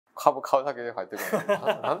株買うだけで入ってくる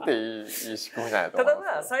なんていい仕組みなんやと思います。た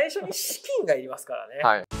だまあ最初に資金がいりますからね。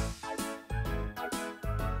はい。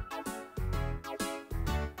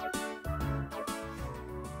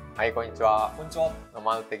はい、こんにちは。こんにちは。ノ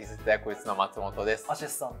マド的節約術の松本です。アシ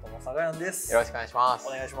スタントの佐賀谷です。よろしくお願いします。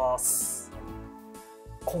お願いします。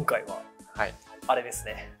今回は、はい、あれです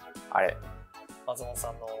ね。あれ。松本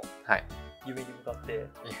さんの夢に向かって、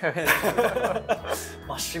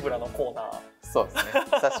まっしぐらのコーナー。そうですね。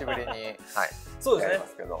久しぶりに、はい、そうで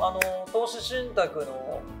すね。投資信託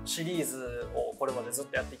のシリーズをこれまでずっ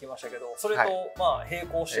とやってきましたけど、それとまあ並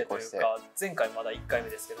行してというか、前回まだ1回目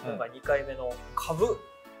ですけど、今回2回目の株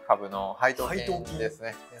の配当金です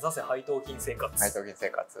ね。目指せ配当金生活。配当金生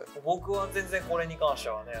活。僕は全然これに関して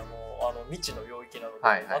はね、もう未知の領域なので、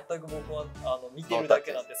全く僕は見てるだ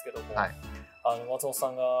けなんですけども、松本さ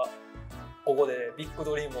んがここでビッグ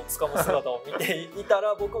ドリームをつかむ姿を見ていた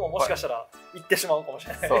ら、僕ももしかしたら行ってしまうかもし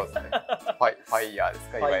れない。そうですね。ファイヤーです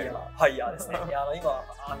か。ファイヤーですね。今流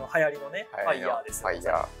行りのね、ファイヤーです。ファイ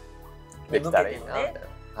ヤーできたらいいなみたいな。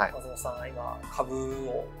松本さんが今株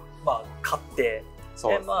を買って。そ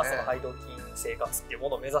の配当金生活っていうも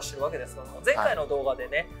のを目指してるわけですけども、前回の動画で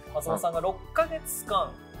ね、松本さんが6ヶ月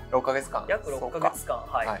間約6ヶ月間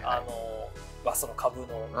その株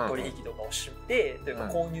の取引とかをしてというか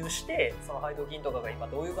購入して、その配当金とかが今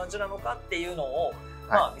どういう感じなのかっていうのを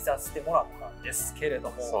見させてもらったんですけれど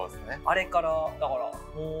も、あれからだから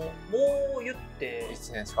もう言って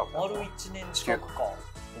1年近く、丸1年近くか。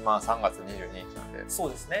今3月22日なんで、そう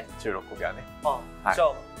ですね。収録日はね。じゃ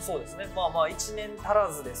あそうですね。1年足ら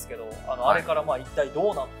ずですけど、あれから一体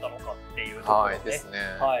どうなったのかっていうところをね、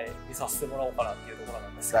見させてもらおうかなっていうところな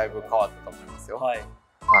んですけど。だいぶ変わったと思いますよ。はい。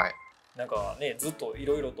なんかね、ずっとい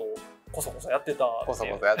ろいろとこそこそやってたっ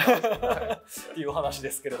ていう話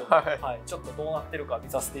ですけれども、ちょっとどうなってるか見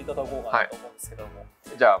させていただこうかなと思うんですけども。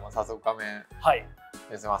じゃあ早速画面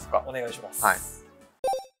見せますか。お願いします。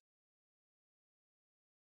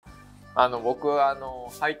僕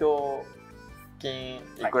配当金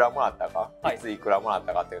いくらもらったか、いついくらもらっ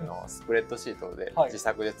たかっていうのをスプレッドシートで自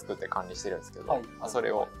作で作って管理してるんですけど、そ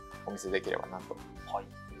れをお見せできればなと。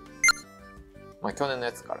去年の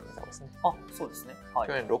やつから見たんですね。そうですね。去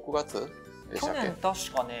年6月でしたっけ？去年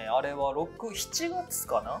確かね、あれは7月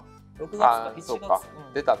かな？6月か7月。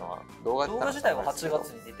出たのは動画自体は8月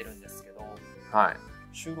に出てるんですけど、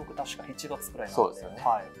収録確か7月くらいなので。そうですよね。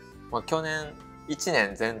去年1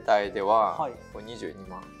年全体では22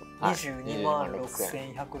万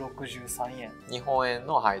6163円。日本円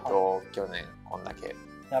の配当去年こんだけ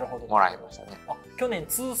もらいましたね。去年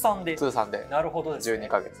通算で。なるほどですね。12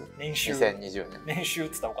ヶ月。年収。2020年。年収っ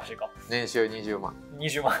て言ったらおかしいか。年収20万。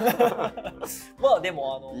20万。で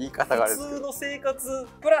も言い方があれですけど、普通の生活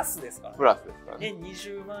プラスですから。プラスですからね。年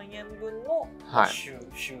20万円分の収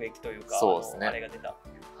益というか、あれが出た。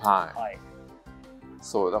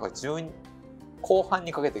そうだから後半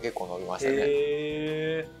にかけて結構伸びました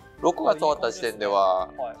ね。6月終わった時点では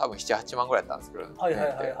多分7、8万ぐらいだったんですけど、こ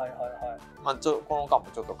の間も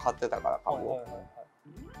ちょっと買ってたから株を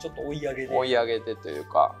ちょっと追い上げてという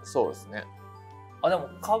か、そうですね。でも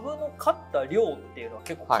株の買った量っていうのは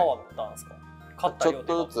結構変わったんですか？ちょっ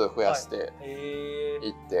とずつ増やしてい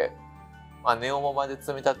って、ネオモバで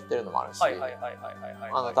積み立ててるのもあるし、た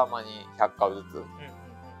まに100株ずつ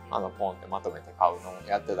ポンってまとめて買うのを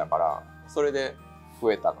やってたから、それで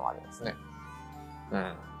増えたのはありますね。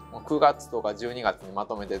9月とか12月にま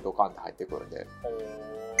とめてドカンって入ってくるんで、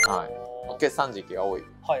決算時期が多い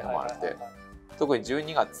のもあって、特に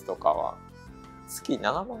12月とかは月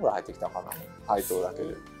7万ぐらい入ってきたかな、配当だけ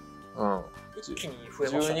で。一気に増え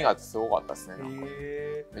ましたね。12月すごかったですね。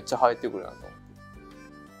めっちゃ入ってくるなと思っ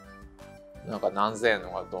て、なんか何千円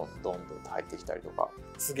のがどんどん入ってきたりとか。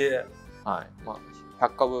すげえ。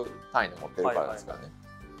100株単位で持ってるからですからね。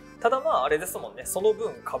ただあれですもんね、その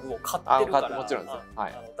分株を買ってるから、もちろんです。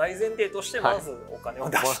大前提としてまずお金を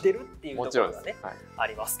出してるっていうところがねあ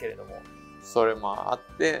りますけれども、それもあっ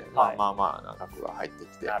てな額が入って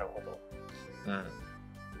きて、なるほ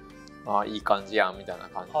ど、いい感じやんみたいな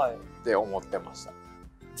感じで思ってました。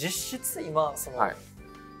実質今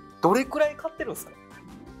どれくらい買ってるんですか？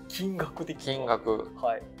金額的に。金額。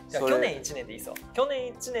去年1年でいいですよ。去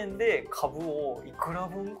年1年で株をいくら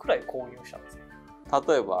分くらい購入したんですか？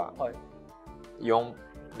例えば、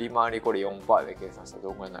利回りこれ 4% で計算したらど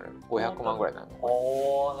のぐらいになる？500万ぐらいになるの？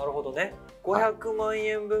なるほどね。500万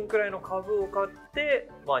円分くらいの株を買って、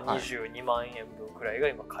22万円分くらいが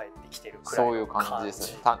今返ってきてるくらい。そういう感じで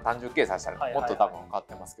すね。単純計算したらもっと多分買っ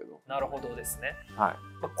てますけど。なるほどですね。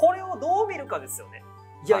これをどう見るかですよね。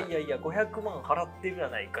いや500万払ってるじゃ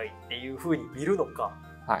ないかいっていうふうに見るのか、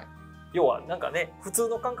要はなんかね、普通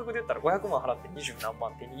の感覚で言ったら500万払って20何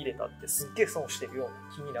万手に入れたってすっげえ損してるよう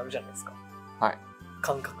な気になるじゃないですか。はい。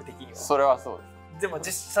感覚的には。それはそうです。でも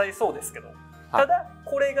実際そうですけど、ただ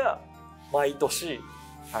これが毎年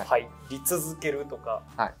入り続けるとか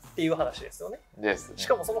っていう話ですよね。ですね。し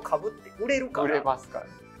かもその株って売れるから。売れますから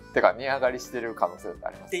ね。てか値上がりしてる可能性って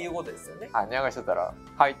あります。っていうことですよね。はい、値上がりしてたら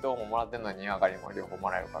配当ももらってるのに値上がりも両方も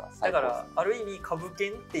らえるからだからある意味株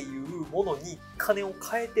券っていうものに金を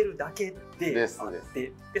変えてるだけであっ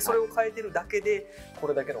てでそれを変えてるだけでこ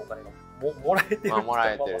れだけのお金がもらえてるっていうか、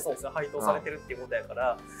そうですね、配当されてるっていうことやか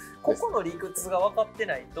ら、ここの理屈が分かって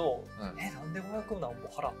ないと、なんで500何も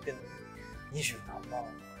払ってんのに20何万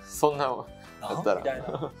そんなだったらみたい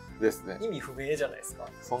なですね。意味不明じゃないですか。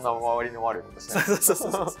そんな周りの悪いことしない。そ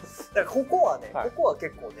うだからここはね、ここは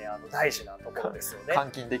結構ね大事なところですよね。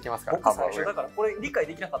換金できますから。僕最初だからこれ理解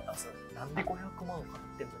できなかったんですよ。なんで500万払っ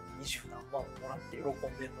てんのに20何万もらって喜ん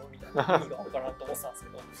でんのみたいな意味が分からんと思ってたんですけ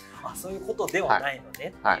ど、あ、そういうことではないのねってい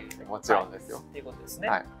うね。はい、もちろんですよ。っていうことですね。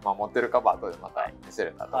はい、まあ持ってる株は後でまた見せ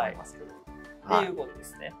れたと思いますけど。っていうことで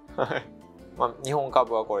すね。はい。まあ日本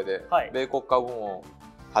株はこれで、米国株も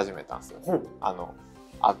始めたんですよ。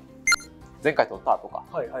前回取った後か。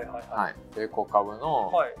米国株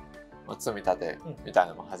の積み立てみたい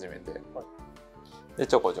なのも始めて、で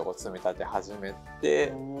ちょこちょこ積み立て始めて、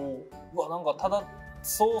うわ、なんかただ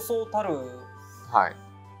そうそうたる、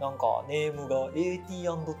なんかネームが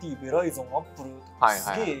AT&T、ベライゾン、アップルとか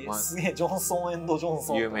すげえジョンソン&ジョン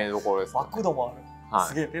ソン、有名どころです。マクドもある。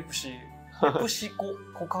すげえペプシ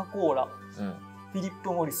コカ・コーラ、フィリッ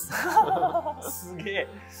プ・モリスすげえ。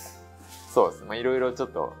そうです。まあいろいろちょっ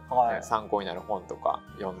と参考になる本とか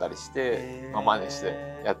読んだりして、真似し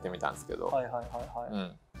てやってみたんですけど、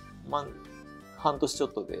まあ半年ちょっ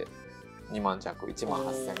とで2万弱、1万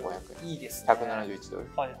8500円、いいですね。171ドル。い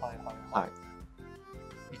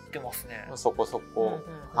ってますね。そこそこ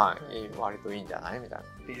割といいんじゃないみたいな。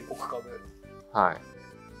米国株。はい。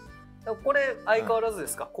これ相変わらずで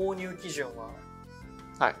すか、購入基準は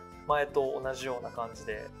前と同じような感じ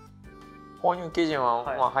で。購入基準は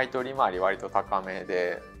まあ配当利回り割と高め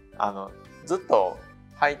で、ずっと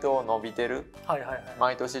配当伸びてる、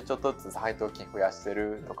毎年ちょっとずつ配当金増やして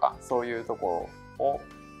るとか、そういうところを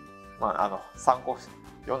まあ参考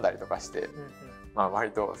読んだりとかして、まあ割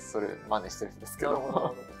とそれ真似してるんですけ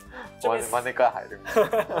ど。真似から入る。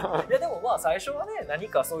いやでもまあ最初はね、何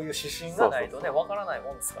かそういう指針がないとねわからない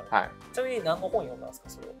もんですからね。ちなみに何の本読んだんですか、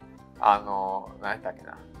それは。何だっけ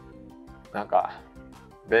な、なんか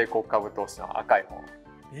米国株投資の赤い本。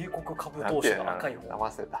米国株投資の赤い本。名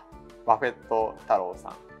前忘れた。バフェット太郎さ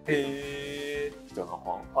んっていう人の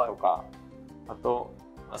本とか、あと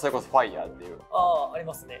それこそファイヤーっていう、あり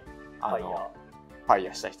ますね。ファイ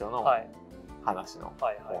ヤーした人の話の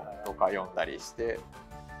本とか読んだりして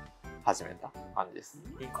始めた感じです。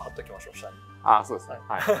リンク貼っときましょう、下に。そうですね。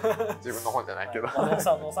自分の本じゃないけど。松本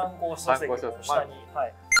さんの参考書籍の下に。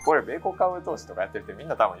これ米国株投資とかやってるってみん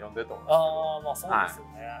な多分読んでると思うんですけど。まあそうで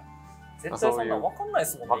すよね。絶対そんな分かんないで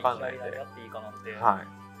すもんね。いきなり何やっていいかなんて。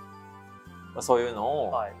そういうの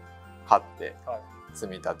を買って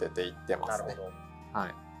積み立てていってますね。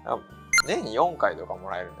年に4回とかも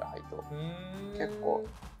らえるんで配当。結構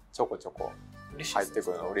ちょこちょこ入って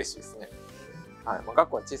くるの嬉しいですね。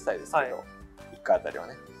額は小さいですけど、1回あたりは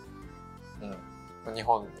ね。日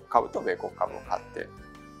本株と米国株を買って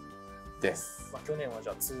です。去年はじ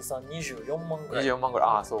ゃあ通算24万ぐらい。24万ぐ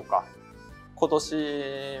らい。そうか。今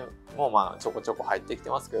年もまあちょこちょこ入ってきて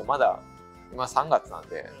ますけど、まだ今3月なん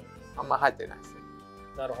であんまり入ってないですね。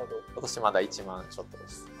なるほど。今年まだ1万ちょっとで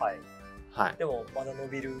す。でもまだ伸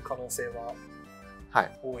びる可能性は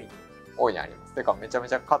大いにあります。てかめちゃめ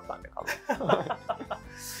ちゃ買ったんで株。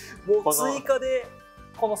もう追加で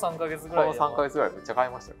この3ヶ月ぐらいで。この3ヶ月ぐらいめっちゃ買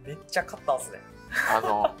いましたよ。めっちゃ買ったんですね。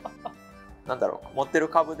なんだろう、持ってる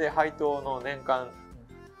株で配当の年間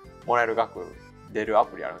もらえる額出るア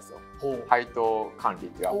プリあるんですよ。配当管理っ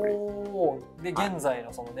ていうアプリで現在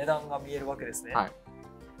のその値段が見えるわけですね。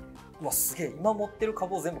うわ、すげえ。今持ってる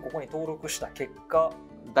株を全部ここに登録した結果、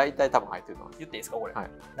大体多分入ってると思います。言っていいですか、これ。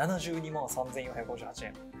72万3458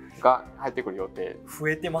円が入ってくる予定。増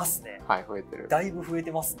えてますね。増えてる。だいぶ増え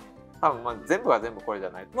てますね。多分全部が全部これじゃ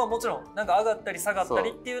ない。もちろんなんか上がったり下がった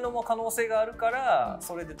りっていうのも可能性があるから、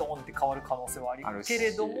それでドーンって変わる可能性はあるけ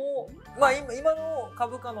れども、今の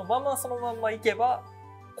株価のままそのまんまいけば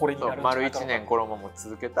これになるんじゃないかな。丸1年このまま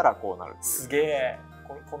続けたらこうなる。すげえ。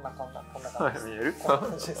こんな感じ見える？こんな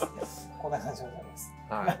感じですね。こんな感じでございま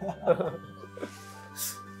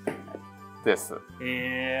す。です。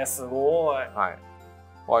すごい。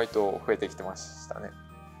割と増えてきてましたね。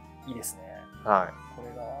いいですね。こ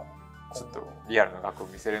れがちょっとリアルな額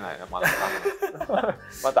見せれないな、まだ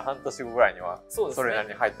また半年後ぐらいにはそれなり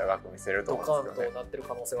に入った額見せれると思うんですけどね。ドカンとなってる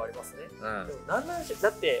可能性はありますね。うん、でも70だ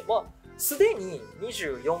ってすでに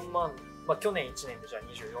24万、去年1年でじゃあ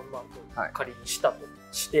24万と仮にしたと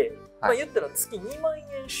して、言ったら月2万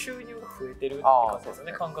円収入が増えてるって感じですよ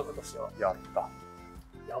ね、感覚としては。やった。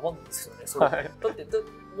やばいんですよね、それ。だって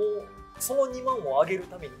もうその2万を上げる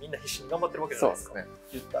ためにみんな必死に頑張ってるわけじゃないですか。そうですね。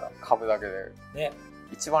言ったら株だけでね、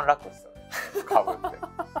一番楽ですよね、株って。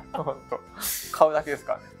本当。買うだけです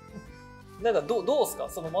からね。なんかどうですか、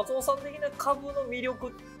その松本さん的な株の魅力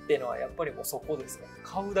っていうのはやっぱりもうそこですか。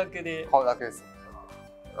買うだけで。買うだけです。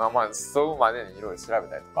そうまでにいろいろ調べ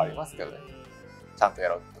たりとかありますけどね。ちゃんとや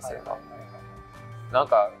ろうとすれば。なん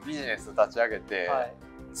かビジネス立ち上げて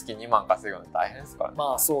月2万稼ぐの大変ですからね。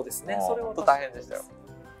まあそうですね。それは本当大変でしたよ。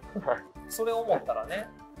それを思ったらね。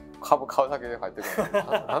株買うだけで入ってくる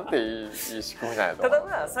なんていい仕組みなんやと思う。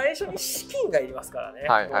ただ最初に資金がいりますからね。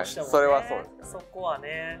はいはい。それはそうです。そこは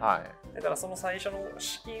ね。はい。だからその最初の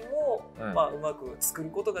資金をうまく作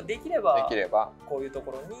ることができればこういうと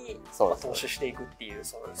ころに投資していくっていう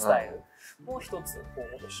そういうスタイルも一つ方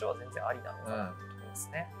法としては全然ありなのかなと思います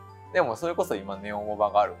ね。でもそれこそ今ネオモ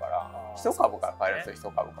バがあるから1株から買えるんです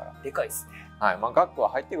よ。1株からでかいですね。はい。額は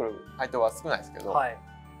入ってくる配当は少ないですけど、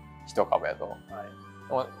1株やと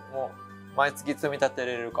もう毎月積み立て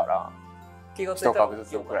れるから1株ず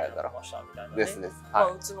つくらいやったらですです。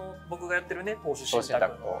うちの僕がやってるね投資信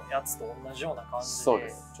託のやつと同じような感じ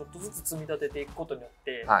でちょっとずつ積み立てていくことによっ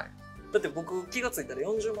てだって僕気がついたら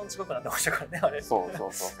40万近くなってましたからね、あれ。そう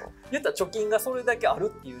言ったら貯金がそれだけあ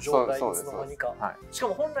るっていう状態にいつの間にか、しか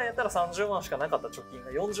も本来やったら30万しかなかった貯金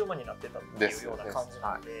が40万になってたっていうような感じ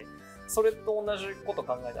なんで、それと同じこと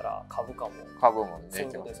考えたら株価もそうい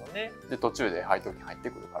うことですよね。で途中で配当金入って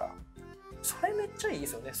くるから、それめっちゃいいで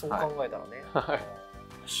すよね、そう考えたらね。確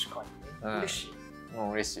かにね、嬉しい。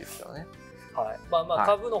嬉しいですよね。はい。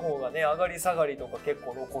株の方がね、上がり下がりとか結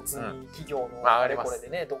構露骨に企業のあれこれで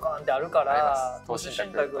ねドカーンってあるから、投資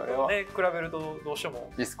信託とね比べるとどうして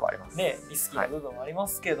もリスクありますね、リスキーな部分もありま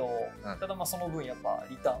すけど、ただその分やっぱ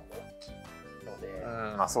リターンも大きいので、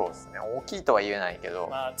そうですね、大きいとは言えないけ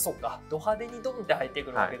ど、そうか、ド派手にドンって入って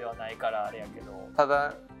くるわけではないからあれやけど、た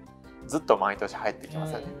だずっと毎年入ってきま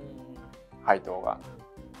すよね、配当が。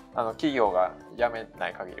企業が辞めな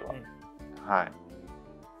い限りは、はい。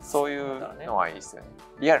そういうのはいいですよね。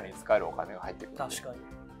リアルに使えるお金が入ってくる。確か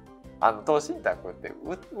に。投資信託って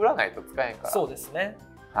売らないと使えんから。そうですね。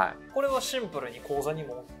はい。これはシンプルに口座に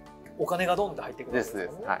もお金がドンって入ってくるんですね。で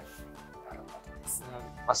す。はい。なるほどですね。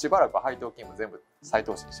しばらく配当金も全部再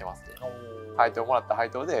投資してますけど、配当もらった配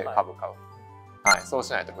当で株買う。はい。そうし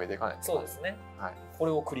ないと増えていかない。そうですね。はい。こ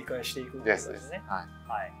れを繰り返していくんですね。は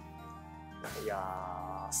い。い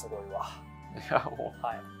やー、すごいわ。いやもう。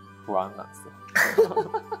はい。不安なんですよ。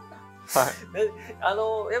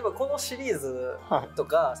やっぱこのシリーズと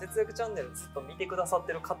か節約チャンネルずっと見てくださっ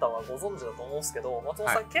てる方はご存知だと思うんですけど、松本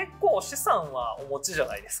さん結構資産はお持ちじゃ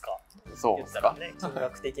ないですか。そう言ったらね、金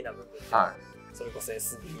額的な部分で、それこそ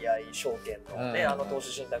SBI 証券のね投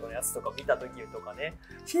資信託のやつとか見た時とかね、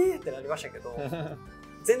ヒーってなりましたけど、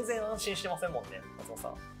全然安心してませんもんね、松本さ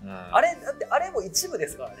ん。あれだってあれも一部で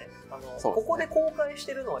すからね。ここで公開し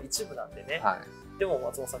てるのは一部なんでね。でも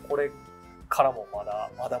松本さんこれからもま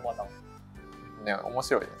だまだね、面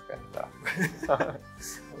白いですか、やったら。だ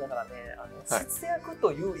からね、節約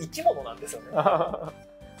という生き物なんですよね。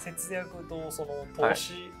節約とその投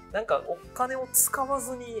資、なんかお金を使わ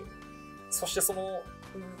ずに、そしてその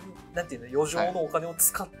なんていうの、余剰のお金を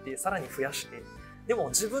使ってさらに増やして、でも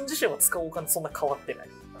自分自身は使うお金そんな変わってない。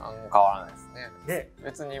変わらないですね。で、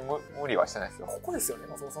別に無理はしてないですよ。ここですよね、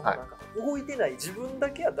松本さんのなんか動いてない、自分だ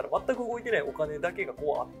けやったら全く動いてないお金だけが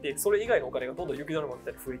こうあって、それ以外のお金がどんどん雪だるまみた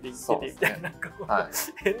いに増えていっててみたいな、なんかこう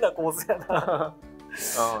変な構図やな。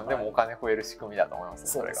でもお金増える仕組みだと思います。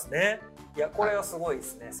そうですね。いや、これはすごいで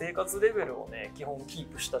すね。生活レベルをね基本キ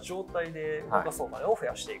ープした状態で動かすお金を増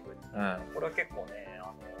やしていく。これは結構ね、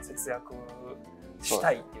節約し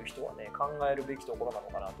たいっていう人はね考えるべきところなの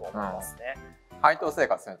かなと思いますね。配当生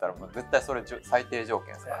活になったらもう絶対それ最低条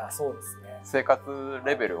件ですから。そうですね。生活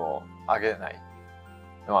レベルを上げない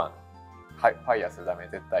のはファイヤーするため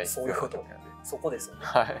に絶対必要な条件で。そこですよね。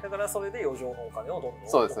だからそれで余剰のお金をどん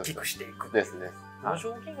どん大きくしていく。です。余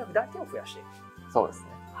剰金額だけを増やしていく。そうですね。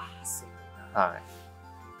すごいな。は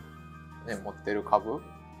い。ね、持ってる株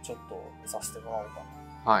ちょっと見させてもらおう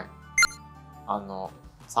か。はい。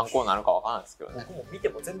参考になるかわからないですけどね。僕も見て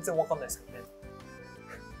も全然わかんないですけどね。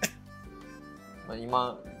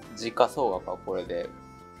今時価総額はこれで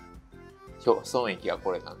損益が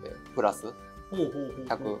これなんでプラス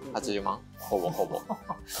180万ほぼほぼ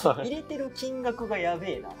入れてる金額がや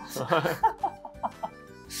べえな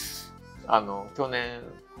去年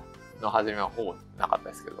の初めはほぼなかった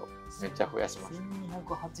ですけど、めっちゃ増やしました。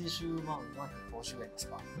1280万は投資ぐらいです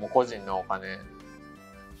か。もう個人のお金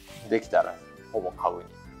できたらほぼ株に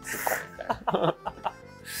突っ込むみたいな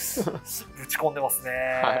ぶち込んでますね、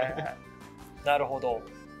はい、なるほど。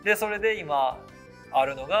でそれで今あ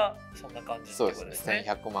るのがそんな感じってことですね。そうですね、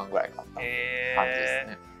1100万ぐらい買った感じです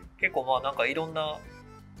ね。結構まあなんかいろんな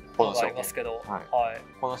のがありますけど、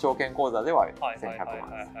この証券口座では1100万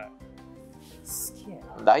です。すげえ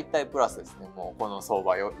な。大体プラスですね。もうこの相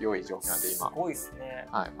場良い状況なんで今。すごいですね。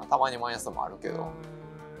はい。たまにマイナスもあるけど、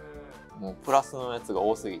もうプラスのやつが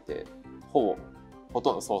多すぎてほとん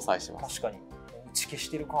ど相殺してます。確かに打ち消し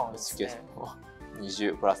てる感あるんですね。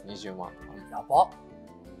プラス20万とかね。やばっ。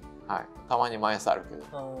はい。たまにマイナスあるけど。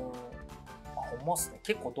ほんまっすね。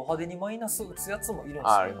結構ド派手にマイナス打つやつもいるんです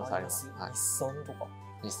ね。ありますあります。日産とか。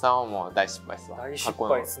日産はもう大失敗ですわ。大失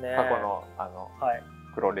敗ですね。過去の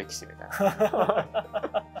黒歴史みたい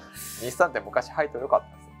な。日産って昔配当良かった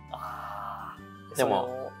んですよ。で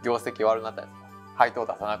も業績悪くなったんです。配当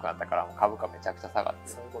出さなくなったから株価めちゃくちゃ下がって。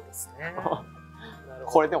そういうことですね。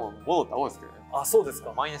これでも戻った方ですけどね。あ、そうです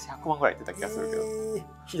か。マイナス100万ぐらいいってた気がするけど。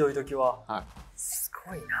ひどい時は。はい。す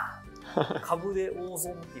ごいな。株で大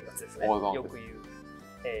損っていうやつですね。よく言う。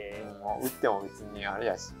売っても別にあれ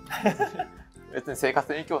やし。別に生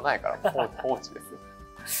活に影響ないから放置で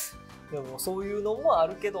すよ。でもそういうのもあ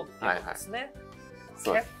るけどっていうことですね。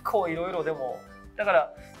結構いろいろでもだか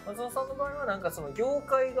ら松本さんの場合はなんかその業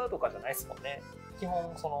界がとかじゃないですもんね。基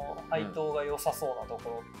本その配当が良さそうなとこ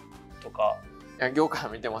ろとか。いや業界は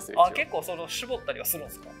見てますよ。結構その絞ったりはするん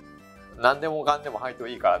ですか。何でもがんでも配当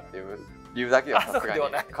いいからっていう理由だけはさすがに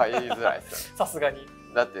買いづらいですよ。さすがに。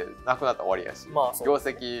だってなくなったら終わりやし、業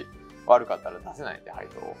績悪かったら出せないんで配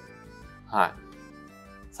当を。はい。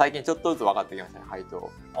最近ちょっとずつ分かってきましたね、配当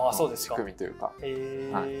の仕組みというか。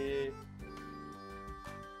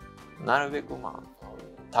なるべく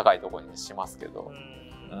高いところにしますけど、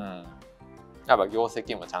やっぱ業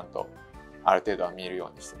績もちゃんとある程度は見るよ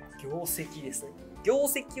うにしてます。業績ですね。業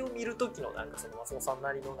績を見る時のなんかその松本さん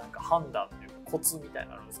なりのなんか判断というかコツみたい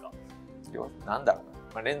なのあるんですか。なんだろ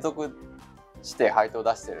うな、連続して配当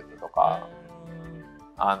出してるとか、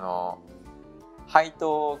配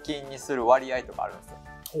当金にする割合とかあるんですよ。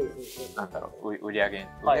なんだろう、売上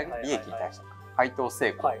利益に対して配当成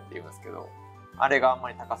功って言うんですけど、あれがあんま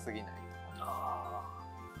り高すぎない。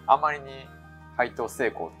あまりに配当成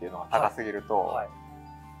功っていうのが高すぎると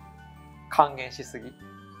還元しすぎ。だ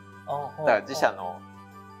から自社の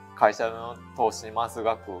会社の投資に回す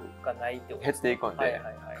額が減っていくんで、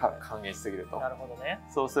還元しすぎると。なるほどね。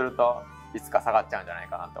そうするといつか下がっちゃうんじゃない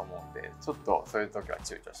かなと思うんで、ちょっとそういう時は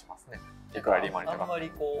躊躇しますね。いくら利回りとか。あんまり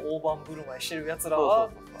こう大盤振る舞いしてるやつらは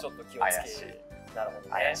ちょっと気をつけて。なるほど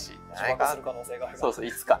ね。怪しい。自爆する可能性がある。そうそう、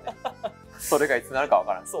いつかね。それがいつなるかわ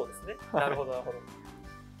からん。そうですね。なるほどなるほど。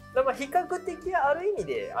だから比較的ある意味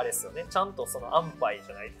であれですよね。ちゃんとその安牌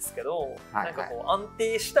じゃないですけど、なんかこう安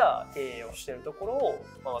定した経営をしてるところ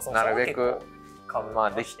をなるべく株を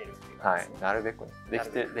出してるっていう感じですね。なるべくでき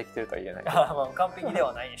てるとは言えない。完璧で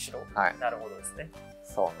はないにしろ。なるほどですね。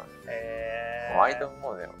そうなんです。割と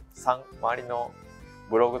もうね、周りの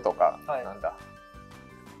ブログとかなんだ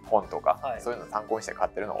本とかそういうのを参考にして買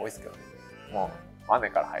ってるのが多いですけど、もう。マネ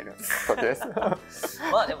から入る時です。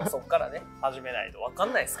まあでもそこからね始めないと分か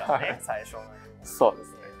んないですからね、最初の。そうで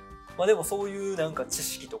すね。まあでもそういうなんか知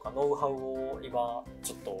識とかノウハウを今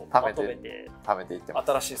ちょっとまとめていってま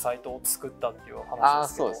す。新しいサイトを作ったっていう話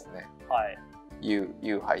ですけど。そうですね。はい。ゆ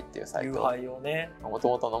うはいっていうサイト。ゆうはいをね。もと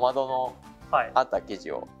もとノマドのあった記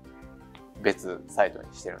事を別サイト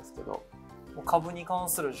にしてるんですけど。株に関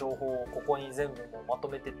する情報をここに全部もうまと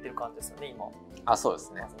めてってる感じですよね今。そうで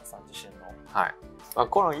すね。松本さん自身の。はい。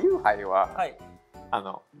このゆうはいは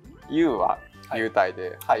ゆうは優待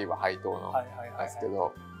ではいは配当のですけ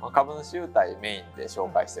ど、株主優待メインで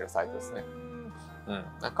紹介してるサイトですね。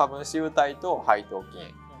株主優待と配当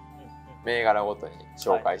金銘柄ごとに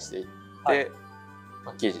紹介していって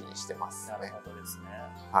記事にしてますね。なるほどですね。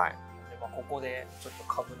はい。でここでちょっと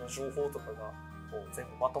株の情報とかが全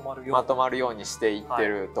部まとまるようにしていって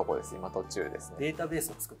るとこです。今途中ですね。データベー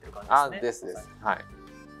スを作ってる感じですね。です。はい。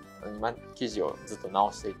今記事をずっと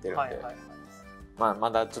直していってるんで、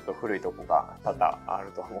まだちょっと古いとこが多々あ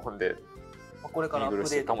ると思うんで、これからアップ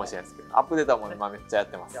デートかもしれないですけど、アップデートも今めっちゃやっ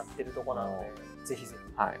てます。やってるとこなので、ぜひぜ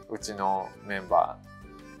ひ。はい。うちのメンバ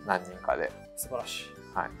ー何人かで。素晴らしい。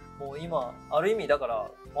はい。もう今ある意味だから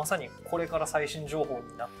まさにこれから最新情報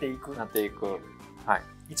になっていく。はい。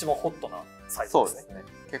一番ホットなサイトですね。そうです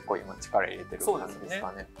ね。結構今力入れてる感じです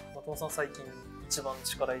かね。松本さん最近一番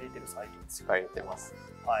力入れてるサイト。力入れてます。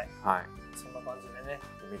はい。はい。そんな感じでね。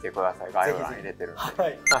見てください。概要欄入れてるんで。は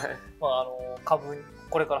い。まあ株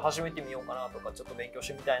これから始めてみようかなとか、ちょっと勉強し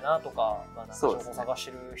てみたいなとか、まあなんか情報を探し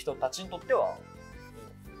てる人たちにとっては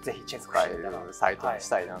ぜひチェックしてみたらサイトにし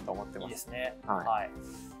たいなと思ってます。いいですね。はい。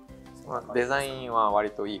デザインは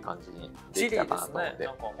割といい感じにできたかなと思って。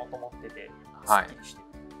なんかまとまっててすっきりして。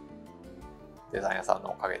デザイン屋さん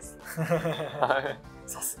のおかげです。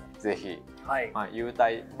さすが。ぜひ、まあ優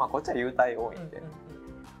待、まあこっちは優待多いんで、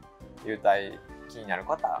優待気になる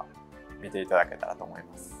方は見ていただけたらと思い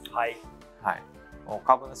ます。はい。はい。もう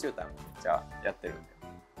株主優待もめっちゃやってるんで。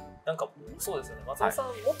なんかそうですよね。松本さん、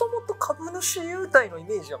もともと株主優待のイ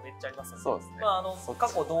メージはめっちゃありますよね。そうですね。まあ過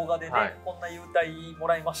去動画でね、こんな優待も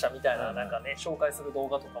らいましたみたいななんかね紹介する動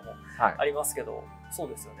画とかもありますけど、そう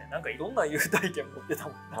ですよね。なんかいろんな優待券持ってた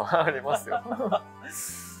もんな。ありますよ。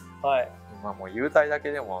はい。今もう優待だ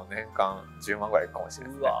けでも年間10万ぐらいかもしれ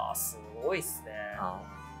ない。うわー、すごいっすね。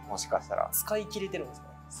もしかしたら使い切れてるんです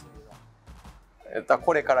か。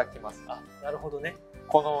これから来ます。あ、なるほどね。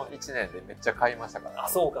この1年でめっちゃ買いましたから。あ、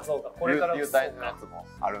そうかそうか。これから優待のやつも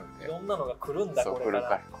あるんで。いろんなのが来るんだ。これ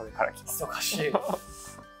から来ます。忙しい。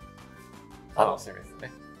楽しみです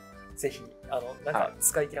ね。ぜひなんか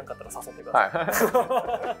使い切らんかったら誘ってくださ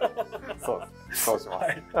い。そうしま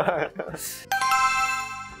す。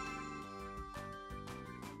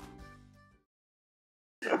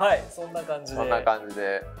はい、そんな感じ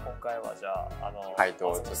で今回はじゃあ配当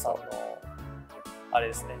松本さんのあれ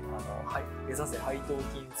ですね、目指せ配当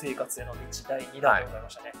金生活への道第2弾でございま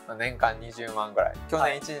したね。年間20万ぐらい、去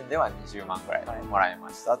年1年では20万ぐらいもらいま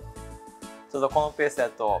した。ちょっとこのペースだ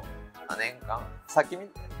と年間、さっき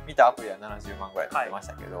見たアプリは70万ぐらい出てまし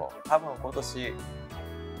たけど、多分今年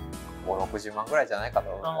60万ぐらいじゃないかと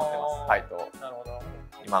思ってます。配当。なるほど。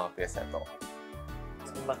今のペースだと。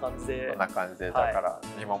そんな感じで。そんな感じで、だから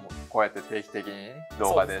今もこうやって定期的に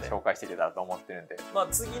動画で紹介していけたらと思ってるんで。まあ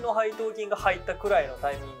次の配当金が入ったくらいの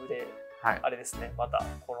タイミングで、あれですね、また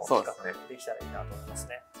この企画できたらいいなと思います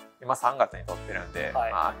ね。今3月に撮ってるんで、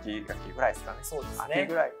秋ぐらいですかね。そうですね。秋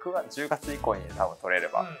ぐらい、9月、10月以降に多分撮れれ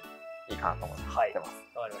ばいいかなと思ってます。わか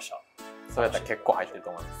りました。それだったら結構入ってると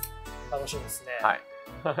思います。楽しみですね。はい。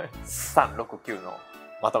3、6、9の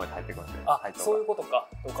まとめて入ってくるんで。あ、そういうことか。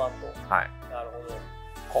ドカンと。はい。なるほど。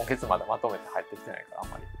今月まだまとめて入ってきてないからあん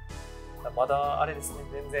まり。まだあれですね、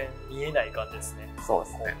全然見えない感じですね。そう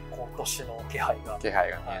ですね。今年の気配が。見えな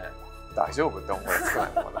い。大丈夫って思いつかな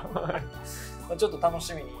いのかな。ちょっと楽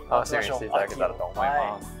しみにしていただけたらと思い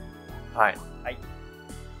ます。はい。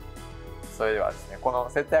それではですね、この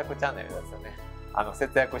節約チャンネルですよね。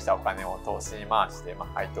節約したお金を投資に回して、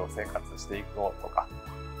配当生活していこうとか、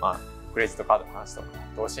クレジットカードの話とか、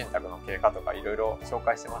投資信託の経過とかいろいろ紹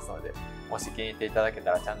介してますので、もし気に入っていただけ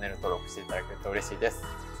たらチャンネル登録していただけると嬉しいです。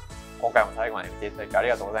今回も最後まで見ていただきあり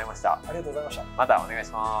がとうございました。ありがとうございました。またお願い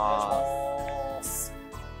します。お願いします。